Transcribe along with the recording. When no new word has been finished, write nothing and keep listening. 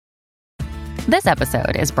This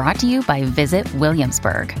episode is brought to you by Visit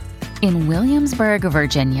Williamsburg. In Williamsburg,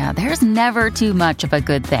 Virginia, there's never too much of a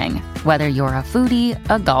good thing. Whether you're a foodie,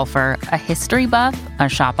 a golfer, a history buff, a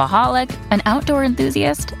shopaholic, an outdoor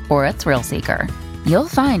enthusiast, or a thrill seeker, you'll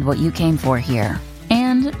find what you came for here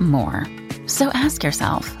and more. So ask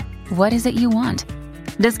yourself, what is it you want?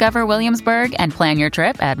 Discover Williamsburg and plan your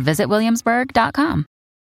trip at visitwilliamsburg.com.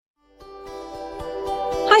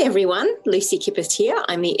 Hi everyone, Lucy Kippist here.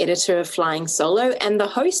 I'm the editor of Flying Solo and the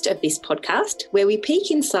host of this podcast where we peek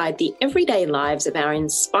inside the everyday lives of our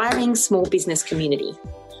inspiring small business community.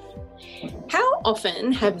 How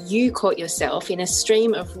often have you caught yourself in a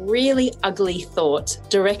stream of really ugly thoughts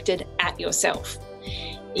directed at yourself?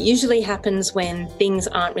 It usually happens when things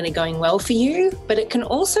aren't really going well for you, but it can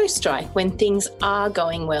also strike when things are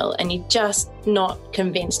going well and you're just not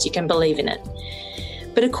convinced you can believe in it.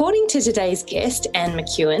 But according to today's guest, Anne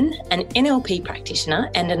McEwen, an NLP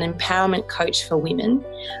practitioner and an empowerment coach for women,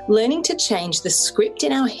 learning to change the script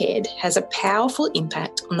in our head has a powerful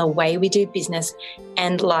impact on the way we do business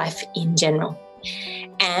and life in general.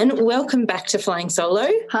 Anne, welcome back to Flying Solo.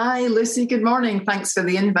 Hi, Lucy. Good morning. Thanks for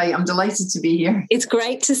the invite. I'm delighted to be here. It's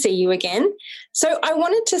great to see you again. So I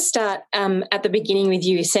wanted to start at the beginning with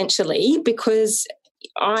you essentially because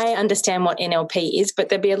I understand what NLP is, but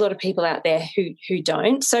there'll be a lot of people out there who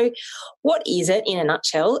don't. So what is it in a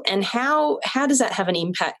nutshell and how does that have an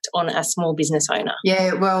impact on a small business owner?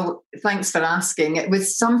 Yeah, well, thanks for asking. It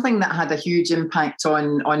was something that had a huge impact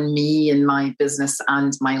on me and my business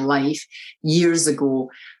and my life years ago.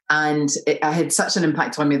 And it had such an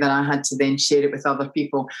impact on me that I had to then share it with other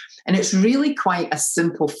people. And it's really quite a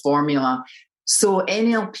simple formula. So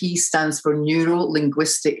NLP stands for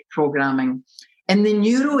Neuro-Linguistic Programming. And the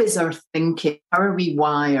neuro is our thinking. How are we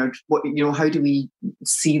wired? How do we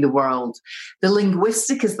see the world? The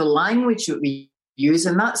linguistic is the language that we use,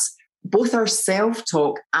 and that's both our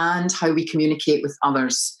self-talk and how we communicate with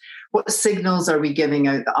others. What signals are we giving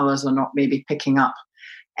out that others are not maybe picking up?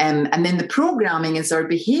 And then the programming is our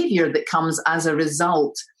behavior that comes as a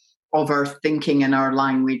result of our thinking and our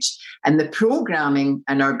language. And the programming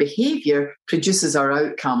and our behavior produces our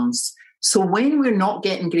outcomes. So when we're not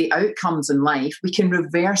getting great outcomes in life, we can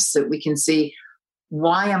reverse it. We can say,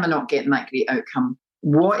 why am I not getting that great outcome?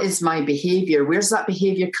 What is my behavior? Where's that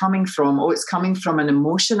behavior coming from? Oh, it's coming from an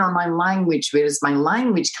emotion or my language. Where is my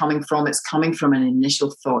language coming from? It's coming from an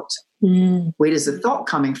initial thought. Where is the thought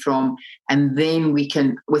coming from? And then we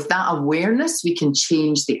can, with that awareness, we can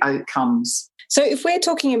change the outcomes. So if we're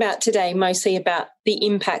talking about today mostly about the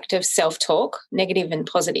impact of self-talk, negative and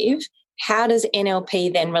positive, how does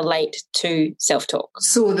NLP then relate to self-talk?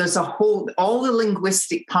 So there's all the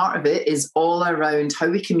linguistic part of it is all around how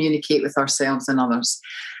we communicate with ourselves and others.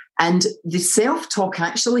 And the self-talk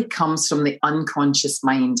actually comes from the unconscious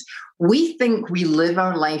mind. We think we live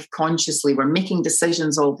our life consciously. We're making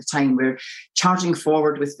decisions all the time. We're charging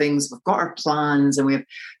forward with things. We've got our plans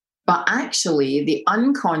but actually the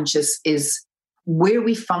unconscious is where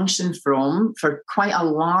we function from for quite a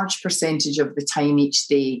large percentage of the time each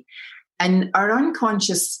day. And our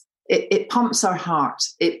unconscious, it pumps our heart.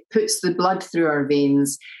 It puts the blood through our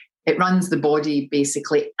veins. It runs the body,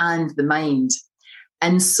 basically, and the mind.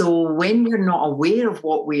 And so when we're not aware of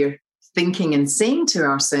what we're thinking and saying to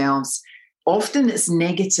ourselves, often it's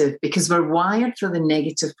negative because we're wired for the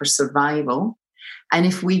negative for survival. And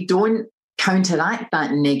if we don't counteract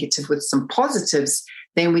that negative with some positives,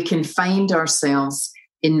 then we can find ourselves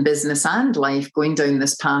in business and life going down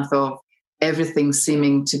this path of everything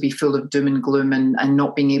seeming to be full of doom and gloom and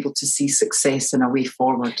not being able to see success and a way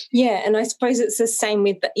forward. Yeah, and I suppose it's the same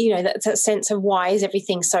with, that sense of why is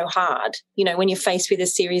everything so hard? When you're faced with a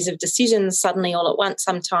series of decisions suddenly all at once,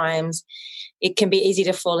 sometimes it can be easy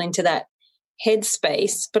to fall into that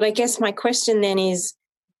headspace. But I guess my question then is,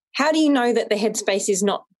 how do you know that the headspace is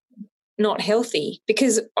not healthy?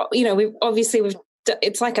 Because,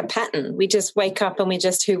 it's like a pattern. We just wake up and we're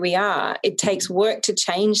just who we are. It takes work to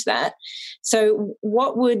change that. So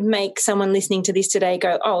what would make someone listening to this today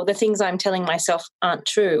go, oh, the things I'm telling myself aren't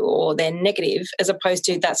true or they're negative, as opposed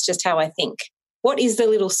to that's just how I think? What is the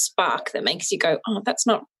little spark that makes you go, oh, that's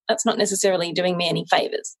not necessarily doing me any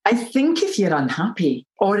favors? I think if you're unhappy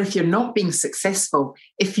or if you're not being successful,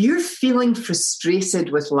 if you're feeling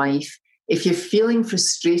frustrated with life, if you're feeling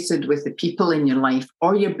frustrated with the people in your life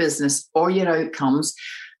or your business or your outcomes,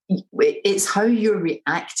 it's how you're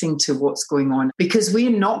reacting to what's going on, because we're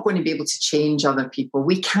not going to be able to change other people.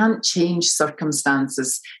 We can't change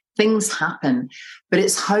circumstances. Things happen, but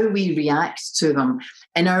it's how we react to them.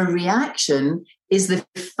 And our reaction is the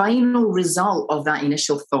final result of that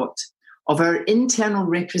initial thought, of our internal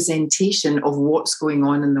representation of what's going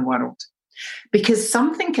on in the world. because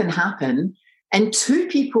something can happen and two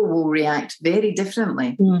people will react very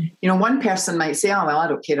differently. One person might say, oh, well, I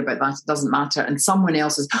don't care about that, it doesn't matter. And someone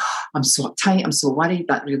else is, I'm so uptight, I'm so worried,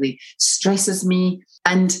 that really stresses me.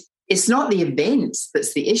 And it's not the event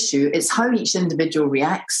that's the issue, it's how each individual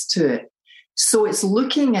reacts to it. So it's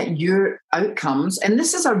looking at your outcomes. And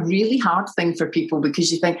this is a really hard thing for people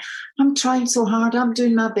because you think, I'm trying so hard, I'm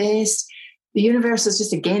doing my best. The universe is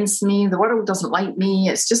just against me. The world doesn't like me.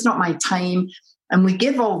 It's just not my time. And we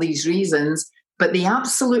give all these reasons. But the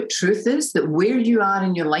absolute truth is that where you are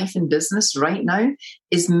in your life and business right now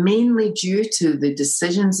is mainly due to the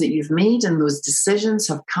decisions that you've made. And those decisions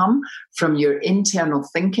have come from your internal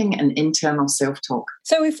thinking and internal self-talk.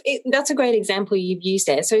 So that's a great example you've used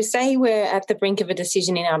there. So say we're at the brink of a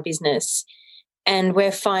decision in our business and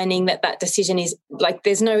we're finding that decision is like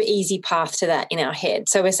there's no easy path to that in our head.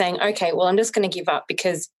 So we're saying, okay, well, I'm just going to give up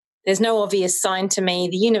because there's no obvious sign to me.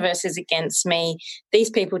 The universe is against me.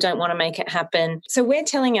 These people don't want to make it happen. So we're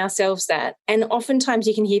telling ourselves that. And oftentimes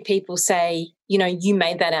you can hear people say, you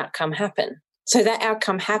made that outcome happen. So that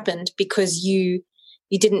outcome happened because you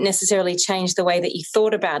didn't necessarily change the way that you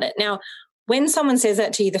thought about it. Now, when someone says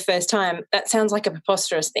that to you the first time, that sounds like a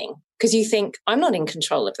preposterous thing because you think, I'm not in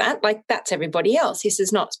control of that. Like that's everybody else. This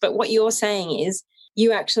is not. But what you're saying is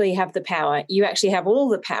you actually have the power. You actually have all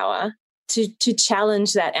the power to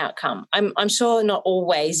challenge that outcome. I'm sure not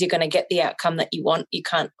always you're going to get the outcome that you want. You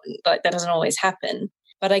can't, that doesn't always happen.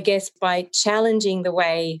 But I guess by challenging the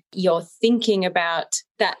way you're thinking about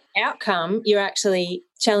that outcome, you're actually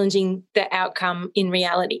challenging the outcome in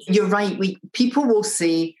reality. You're right. People will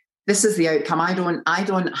say, this is the outcome. I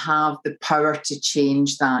don't have the power to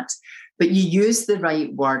change that. But you use the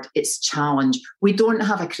right word, it's challenge. We don't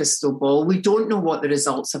have a crystal ball. We don't know what the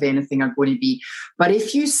results of anything are going to be. But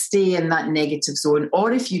if you stay in that negative zone,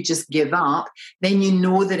 or if you just give up, then you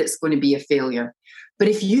know that it's going to be a failure. But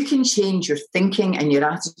if you can change your thinking and your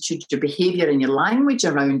attitude, your behavior and your language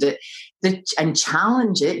around it and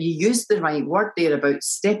challenge it, you use the right word there about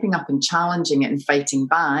stepping up and challenging it and fighting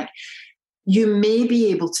back, you may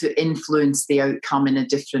be able to influence the outcome in a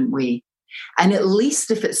different way. And at least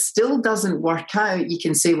if it still doesn't work out, you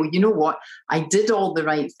can say, well, you know what? I did all the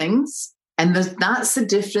right things. And that's the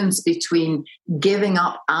difference between giving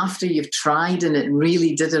up after you've tried and it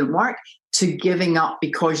really didn't work to giving up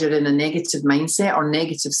because you're in a negative mindset or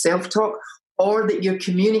negative self-talk, or that your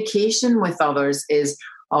communication with others is,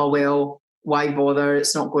 oh, well, why bother?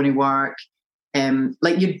 It's not going to work.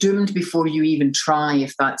 Like you're doomed before you even try,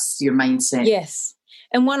 if that's your mindset. Yes.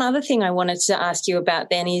 And one other thing I wanted to ask you about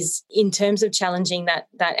then is in terms of challenging that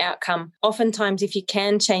outcome, oftentimes if you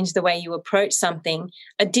can change the way you approach something,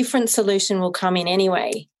 a different solution will come in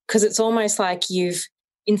anyway, because it's almost like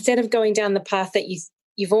instead of going down the path that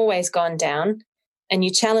you've always gone down and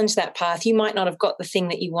you challenge that path, you might not have got the thing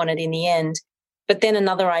that you wanted in the end, but then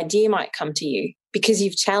another idea might come to you because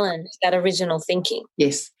you've challenged that original thinking.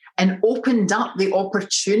 Yes, and opened up the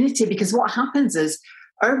opportunity, because what happens is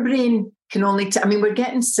our brain can only, we're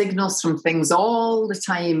getting signals from things all the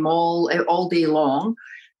time, all day long,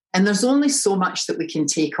 and there's only so much that we can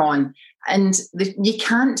take on. And you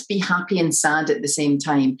can't be happy and sad at the same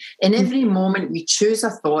time. In every moment, we choose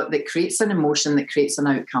a thought that creates an emotion, that creates an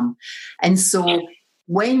outcome. And so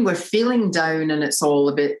when we're feeling down and it's all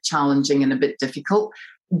a bit challenging and a bit difficult,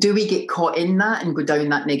 do we get caught in that and go down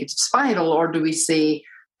that negative spiral? Or do we say,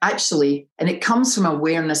 actually, and it comes from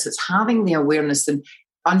awareness, it's having the awareness. And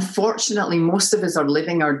unfortunately, most of us are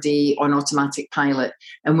living our day on automatic pilot,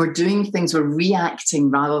 and we're doing things, we're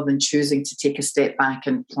reacting rather than choosing to take a step back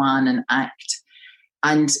and plan and act.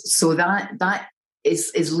 And so that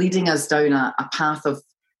is leading us down a path of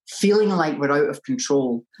feeling like we're out of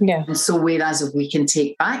control. Yeah. And so whereas if we can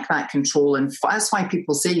take back that control, and that's why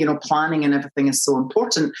people say, planning and everything is so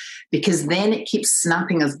important, because then it keeps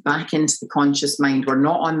snapping us back into the conscious mind. We're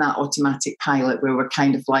not on that automatic pilot where we're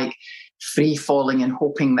kind of like free falling and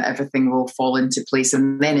hoping that everything will fall into place,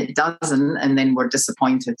 and then it doesn't, and then we're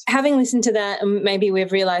disappointed. Having listened to that, maybe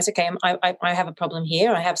we've realised, okay, I have a problem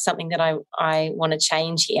here. I have something that I want to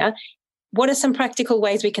change here. What are some practical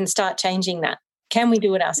ways we can start changing that? Can we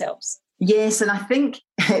do it ourselves? Yes, and I think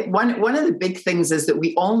one of the big things is that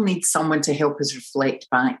we all need someone to help us reflect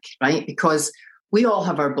back, right? Because we all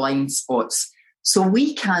have our blind spots. So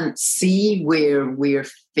we can't see where we're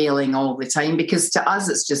failing all the time, because to us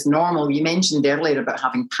it's just normal. You mentioned earlier about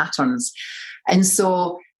having patterns. And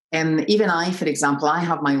so even I, for example, I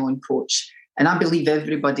have my own coach, and I believe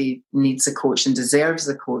everybody needs a coach and deserves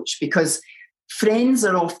a coach, because friends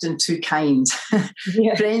are often too kind.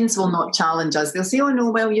 Yeah. Friends will not challenge us. They'll say, oh no,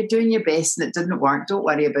 well, you're doing your best and it didn't work. Don't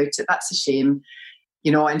worry about it. That's a shame.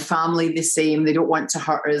 and family the same. They don't want to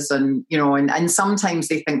hurt us. And, and sometimes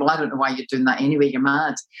they think, well, I don't know why you're doing that anyway. You're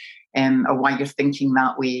mad. Or why you're thinking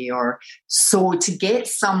that way. Or so to get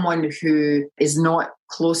someone who is not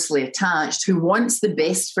closely attached, who wants the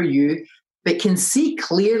best for you, but can see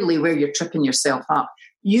clearly where you're tripping yourself up.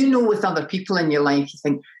 With other people in your life, you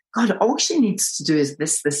think, God, all she needs to do is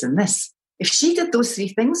this, this, and this. If she did those 3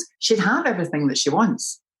 things, she'd have everything that she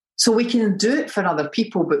wants. So we can do it for other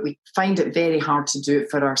people, but we find it very hard to do it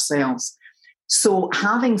for ourselves. So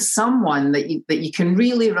having someone that you can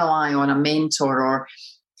really rely on, a mentor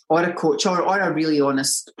or a coach or a really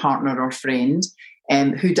honest partner or friend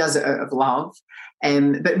who does it out of love.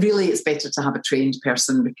 But really it's better to have a trained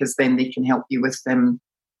person, because then they can help you with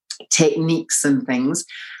techniques and things.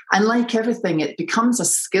 And like everything, it becomes a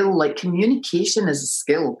skill. Like communication is a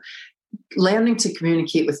skill. Learning to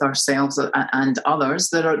communicate with ourselves and others,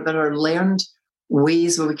 there are learned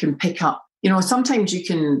ways where we can pick up. Sometimes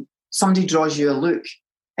somebody draws you a look,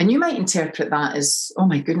 and you might interpret that as, oh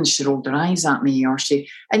my goodness, she rolled her eyes at me, or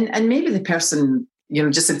and maybe the person,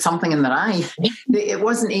 just said something in their eye. It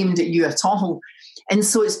wasn't aimed at you at all. And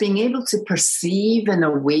so it's being able to perceive in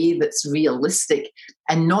a way that's realistic,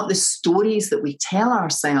 and not the stories that we tell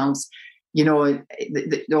ourselves,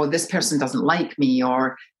 this person doesn't like me,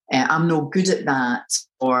 or I'm no good at that.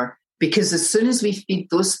 Or because as soon as we feed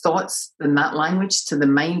those thoughts and that language to the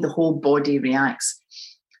mind, the whole body reacts.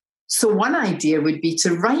 So one idea would be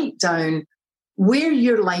to write down where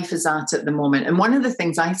your life is at the moment. And one of the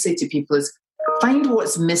things I say to people is find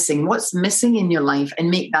what's missing in your life, and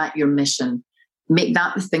make that your mission. Make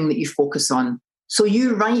that the thing that you focus on. So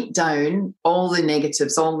you write down all the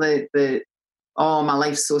negatives, all the oh, my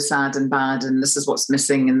life's so sad and bad, and this is what's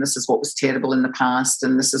missing, and this is what was terrible in the past,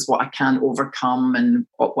 and this is what I can't overcome, and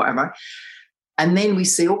whatever. And then we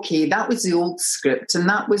say, okay, that was the old script, and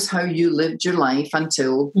that was how you lived your life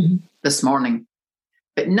until this morning.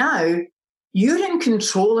 But now you're in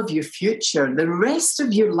control of your future. The rest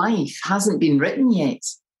of your life hasn't been written yet.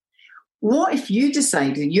 What if you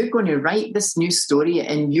decided you're going to write this new story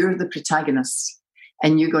and you're the protagonist,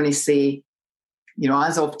 and you're going to say,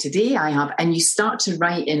 as of today, I have, and you start to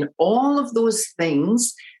write in all of those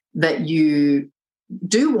things that you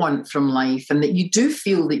do want from life, and that you do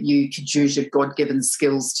feel that you could use your God-given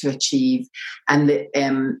skills to achieve. And that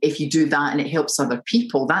if you do that and it helps other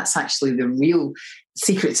people, that's actually the real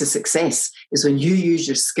secret to success, is when you use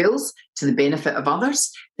your skills to the benefit of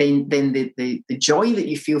others, then the joy that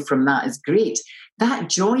you feel from that is great. That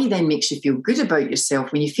joy then makes you feel good about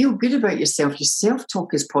yourself. When you feel good about yourself, your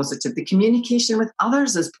self-talk is positive. The communication with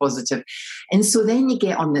others is positive. And so then you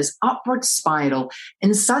get on this upward spiral,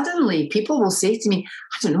 and suddenly people will say to me,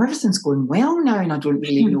 I don't know, everything's going well now, and I don't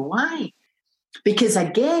really know why. Because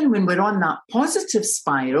again, when we're on that positive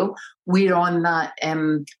spiral, we're on that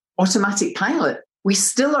automatic pilot. We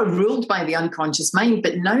still are ruled by the unconscious mind,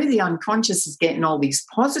 but now the unconscious is getting all these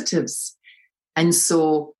positives. And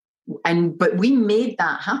so, but we made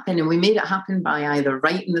that happen, and we made it happen by either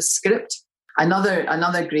writing the script.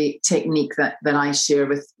 Another great technique that I share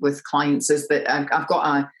with clients is that I've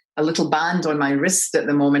got a little band on my wrist at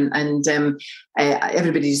the moment, and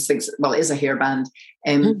everybody just thinks, well, it is a hairband.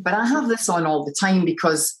 But I have this on all the time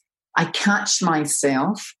because I catch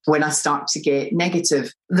myself when I start to get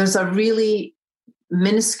negative. There's a really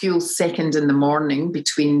minuscule second in the morning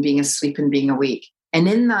between being asleep and being awake. And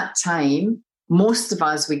in that time, most of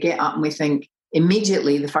us, we get up and we think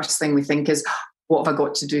immediately, the first thing we think is, what have I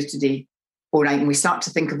got to do today? All right. And we start to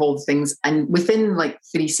think of all the things. And within like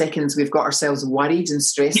 3 seconds, we've got ourselves worried and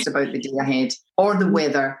stressed about the day ahead, or the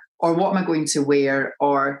weather, or what am I going to wear,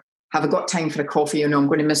 or have I got time for a coffee? I'm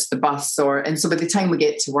going to miss the bus. And so by the time we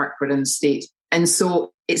get to work, we're in a state. And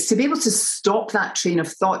so it's to be able to stop that train of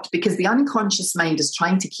thought, because the unconscious mind is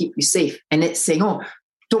trying to keep you safe. And it's saying, oh,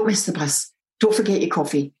 don't miss the bus. Don't forget your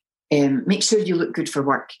coffee. Make sure you look good for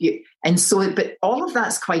work. But all of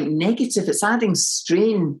that's quite negative. It's adding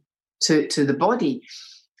strain to the body.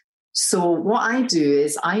 So what I do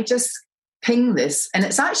is I just ping this, and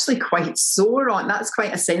it's actually quite sore on. That's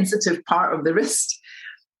quite a sensitive part of the wrist.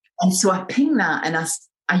 And so I ping that, and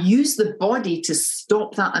I use the body to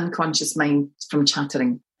stop that unconscious mind from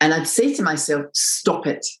chattering. And I'd say to myself, stop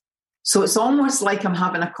it. So it's almost like I'm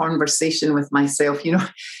having a conversation with myself. In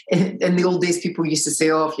the old days, people used to say,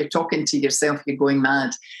 oh, if you're talking to yourself, you're going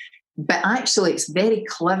mad. But actually, it's very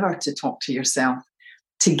clever to talk to yourself,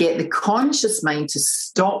 to get the conscious mind to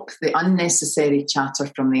stop the unnecessary chatter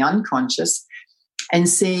from the unconscious and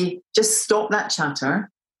say, just stop that chatter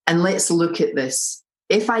and let's look at this.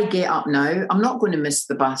 If I get up now, I'm not going to miss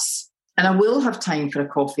the bus, and I will have time for a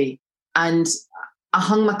coffee. And I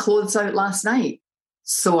hung my clothes out last night.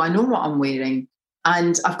 so I know what I'm wearing.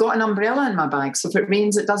 And I've got an umbrella in my bag, so if it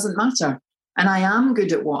rains, it doesn't matter. And I am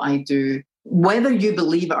good at what I do. Whether you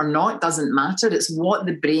believe it or not doesn't matter. It's what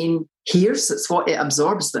the brain hears. It's what it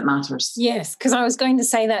absorbs that matters. Yes, because I was going to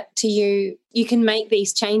say that to you. You can make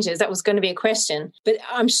these changes. That was going to be a question. But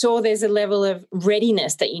I'm sure there's a level of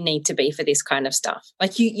readiness that you need to be for this kind of stuff.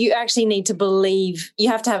 Like you actually need to believe, you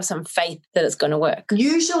have to have some faith that it's going to work.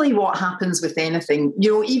 Usually what happens with anything,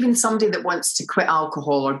 even somebody that wants to quit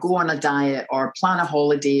alcohol or go on a diet or plan a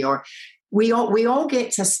holiday, or we all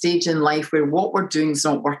get to a stage in life where what we're doing is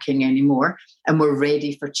not working anymore and we're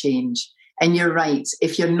ready for change. And you're right.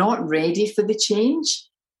 If you're not ready for the change,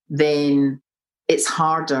 then it's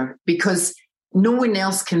harder because no one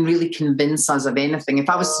else can really convince us of anything. If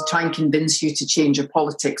I was to try and convince you to change your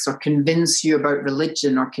politics or convince you about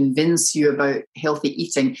religion or convince you about healthy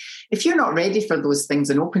eating, if you're not ready for those things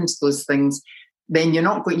and open to those things, then you're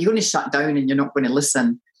going to shut down and you're not going to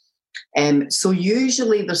listen. So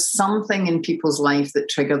usually there's something in people's life that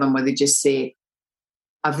trigger them where they just say,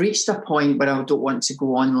 I've reached a point where I don't want to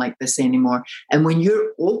go on like this anymore. And when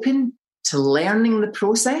you're open to learning the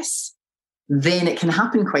process, then it can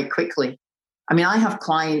happen quite quickly. I mean, I have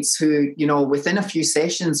clients who, within a few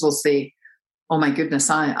sessions will say, oh my goodness,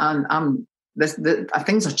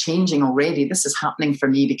 things are changing already. This is happening for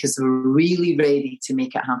me because they're really ready to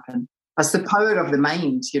make it happen. That's the power of the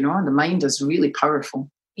mind, the mind is really powerful.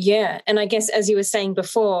 Yeah. And I guess, as you were saying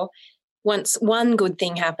before, once one good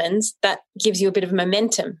thing happens, that gives you a bit of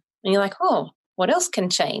momentum. And you're like, oh, what else can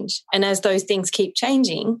change? And as those things keep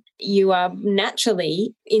changing, you are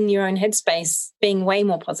naturally in your own headspace being way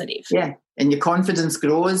more positive. Yeah. And your confidence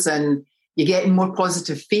grows and you're getting more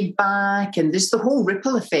positive feedback. And just the whole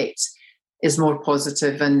ripple effect is more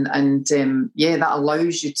positive. And that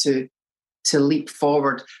allows you to leap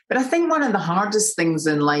forward. But I think one of the hardest things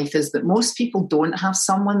in life is that most people don't have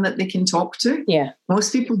someone that they can talk to. Yeah.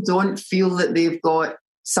 Most people don't feel that they've got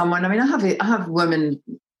someone. I mean, I have women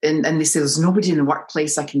and they say, there's nobody in the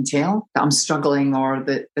workplace I can tell that I'm struggling or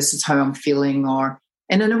that this is how I'm feeling.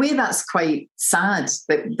 And in a way, that's quite sad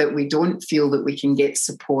that we don't feel that we can get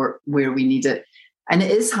support where we need it. And it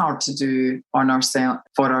is hard to do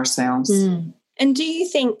for ourselves. Mm. And do you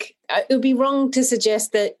think it would be wrong to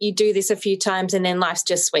suggest that you do this a few times and then life's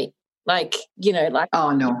just sweet?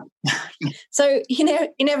 Oh, no. So,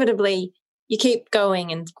 inevitably you keep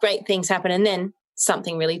going and great things happen and then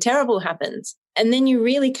something really terrible happens. And then you're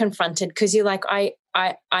really confronted because you're like,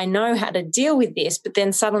 I know how to deal with this, but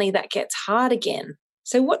then suddenly that gets hard again.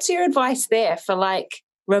 So what's your advice there for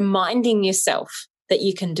reminding yourself that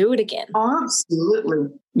you can do it again? Oh, absolutely.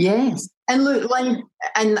 Yes. And look, life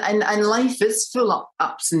and life is full of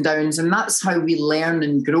ups and downs, and that's how we learn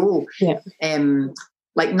and grow. Yeah.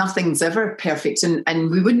 Nothing's ever perfect, and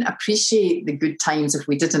we wouldn't appreciate the good times if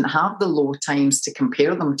we didn't have the low times to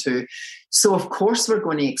compare them to. So of course we're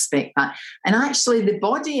going to expect that. And actually the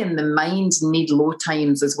body and the mind need low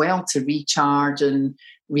times as well to recharge and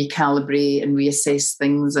recalibrate and reassess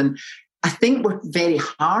things. And I think we're very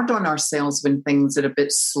hard on ourselves when things are a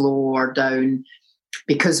bit slow or down,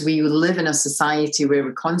 because we live in a society where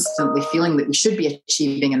we're constantly feeling that we should be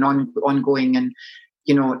achieving and ongoing.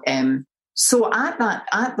 And, so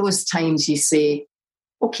at those times you say,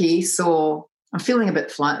 okay, so I'm feeling a bit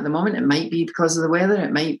flat at the moment. It might be because of the weather.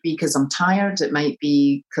 It might be because I'm tired. It might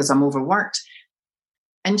be because I'm overworked.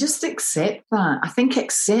 And just accept that. I think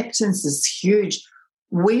acceptance is huge.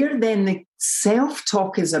 Where then the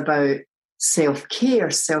self-talk is about self-care,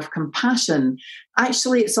 self-compassion.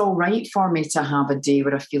 Actually, it's all right for me to have a day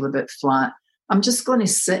where I feel a bit flat. I'm just going to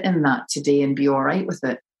sit in that today and be all right with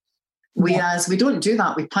it. Whereas we don't do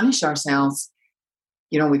that. We punish ourselves.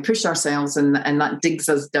 We push ourselves and that digs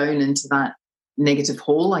us down into that negative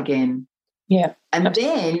hole again. Yeah. And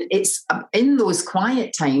then it's in those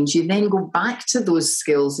quiet times, you then go back to those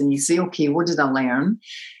skills and you say, okay, what did I learn?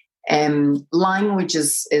 Language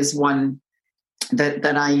is one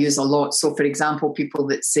that I use a lot. So, for example, people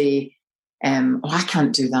that say, I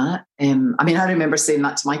can't do that. I remember saying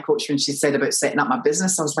that to my coach when she said about setting up my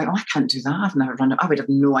business. I was like, I can't do that. I've never run it. I would have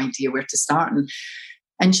no idea where to start.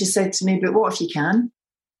 And she said to me, but what if you can?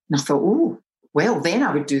 And I thought, oh, well, then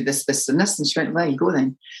I would do this, this, and this. And she went, there you go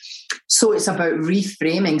then. So it's about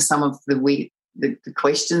reframing some of the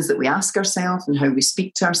questions that we ask ourselves and how we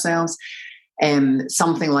speak to ourselves.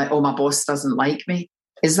 Something like, oh, my boss doesn't like me.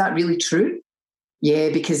 Is that really true? Yeah,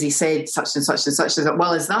 because he said such and such and such.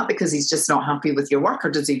 Well, is that because he's just not happy with your work,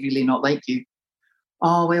 or does he really not like you?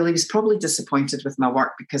 Oh, well, he was probably disappointed with my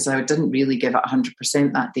work because I didn't really give it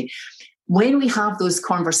 100% that day. When we have those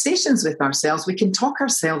conversations with ourselves, we can talk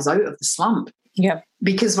ourselves out of the slump. Yeah.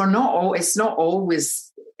 Because it's not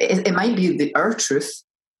always, it might be our truth,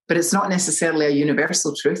 but it's not necessarily a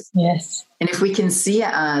universal truth. Yes. And if we can see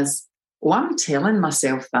it as, oh, I'm telling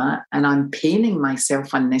myself that and I'm paining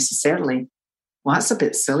myself unnecessarily, well, that's a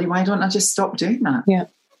bit silly. Why don't I just stop doing that? Yeah.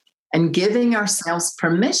 And giving ourselves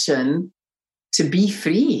permission to be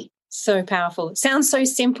free. So powerful. It sounds so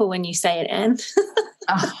simple when you say it, Anne.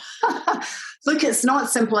 Look, it's not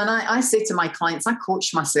simple. And I say to my clients, I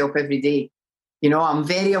coach myself every day. You know, I'm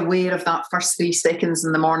very aware of that first 3 seconds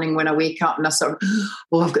in the morning when I wake up and I sort of,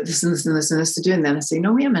 oh, I've got this and this and this and this to do. And then I say,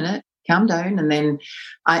 no, wait a minute, calm down. And then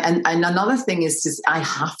and another thing is just, I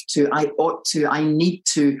have to, I ought to, I need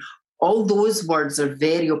to. All those words are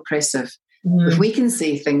very oppressive. If we can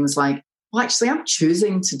say things like, well, actually, I'm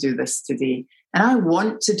choosing to do this today and I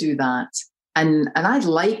want to do that. And I'd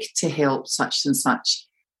like to help such and such.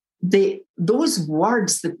 Those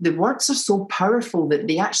words, the words are so powerful that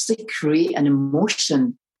they actually create an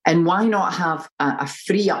emotion. And why not have a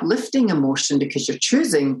free, uplifting emotion because you're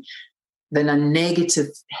choosing than a negative,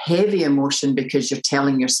 heavy emotion because you're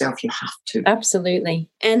telling yourself you have to? Absolutely.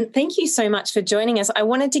 And thank you so much for joining us. I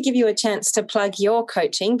wanted to give you a chance to plug your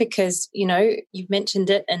coaching because, you know, you've mentioned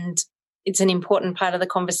it and it's an important part of the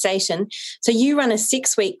conversation. So you run a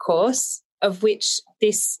 6-week course of which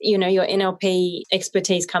this, you know, your NLP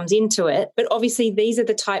expertise comes into it. But obviously these are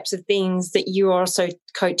the types of things that you're also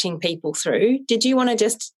coaching people through. Did you want to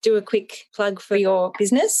just do a quick plug for your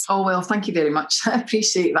business? Oh, well, thank you very much. I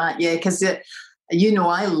appreciate that. Yeah, because you know,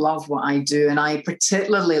 I love what I do and I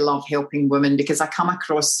particularly love helping women because I come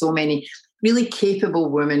across so many really capable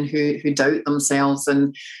women who doubt themselves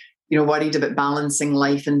and, you know, worried about balancing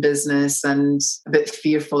life and business and a bit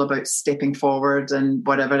fearful about stepping forward and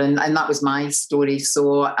whatever. And that was my story.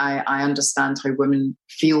 So I understand how women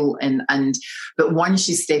feel. But once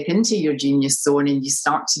you step into your genius zone and you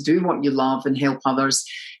start to do what you love and help others,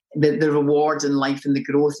 the reward in life and the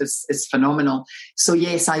growth is phenomenal. So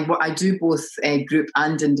yes, I do both group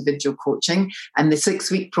and individual coaching. And the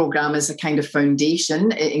 6-week program is a kind of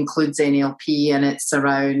foundation. It includes NLP and it's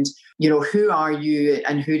around, you know, who are you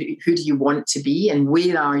and who do you want to be and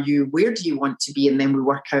where are you, where do you want to be? And then we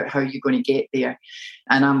work out how you're going to get there.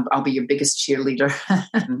 And I'll be your biggest cheerleader.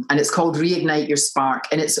 And it's called Reignite Your Spark.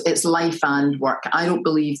 And it's life and work. I don't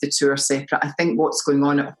believe the two are separate. I think what's going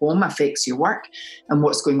on at home affects your work and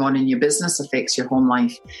what's going on in your business affects your home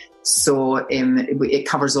life. So it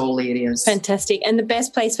covers all areas. Fantastic. And the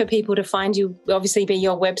best place for people to find you will obviously be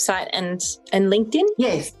your website and LinkedIn?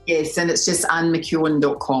 Yes. And it's just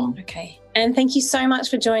AnneMcKeown.com. Okay. And thank you so much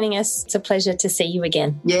for joining us. It's a pleasure to see you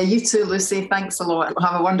again. Yeah, you too, Lucy. Thanks a lot.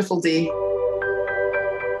 Have a wonderful day.